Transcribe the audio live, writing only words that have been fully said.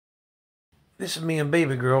This is me and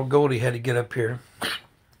baby girl. Goldie had to get up here.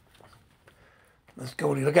 Let's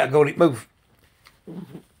Goldie. Look out, Goldie. Move.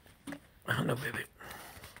 Oh, no, baby.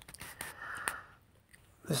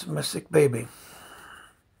 This is my sick baby.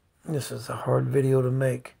 This is a hard video to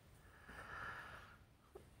make.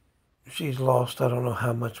 She's lost I don't know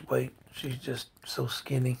how much weight. She's just so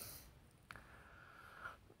skinny.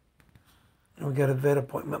 We got a vet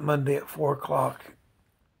appointment Monday at 4 o'clock.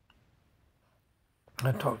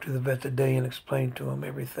 I talked to the vet today and explained to him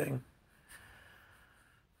everything.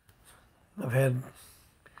 I've had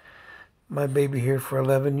my baby here for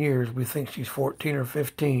 11 years. We think she's 14 or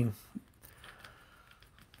 15.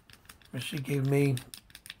 But she gave me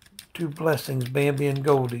 2 blessings, Bambi and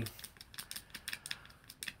Goldie.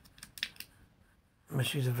 But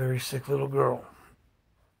she's a very sick little girl.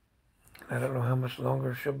 I don't know how much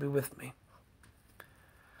longer she'll be with me.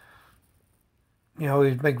 You know, I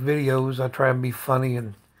always make videos. I try and be funny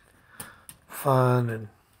and fun and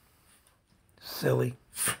silly.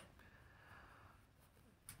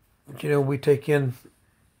 But, you know, we take in,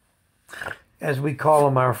 as we call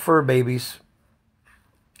them, our fur babies.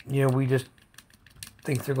 You know, we just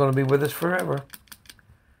think they're going to be with us forever.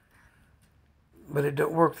 But it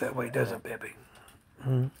don't work that way, does it, baby?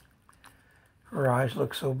 Her eyes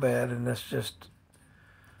look so bad, and that's just...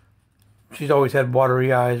 She's always had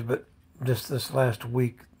watery eyes, but just this last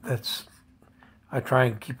week, that's... I try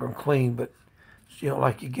and keep them clean, but she don't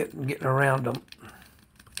like you getting around them.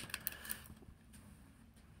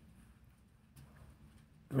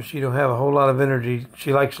 But she don't have a whole lot of energy.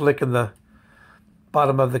 She likes licking the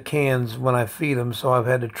bottom of the cans when I feed them, so I've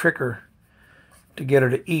had to trick her to get her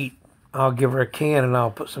to eat. I'll give her a can and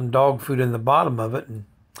I'll put some dog food in the bottom of it, and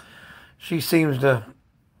she seems to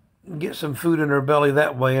get some food in her belly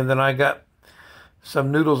that way. And then I got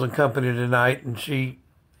some noodles and company tonight, and she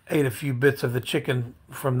ate a few bits of the chicken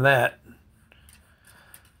from that.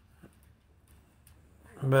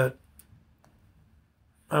 But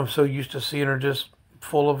I'm so used to seeing her just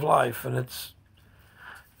full of life, and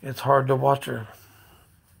it's hard to watch her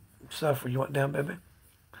suffer. You want down, baby?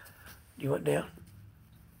 You want down?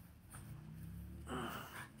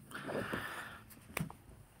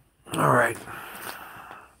 All right.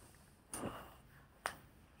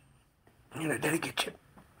 You know, Daddy, get you.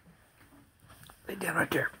 Lay down right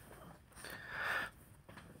there.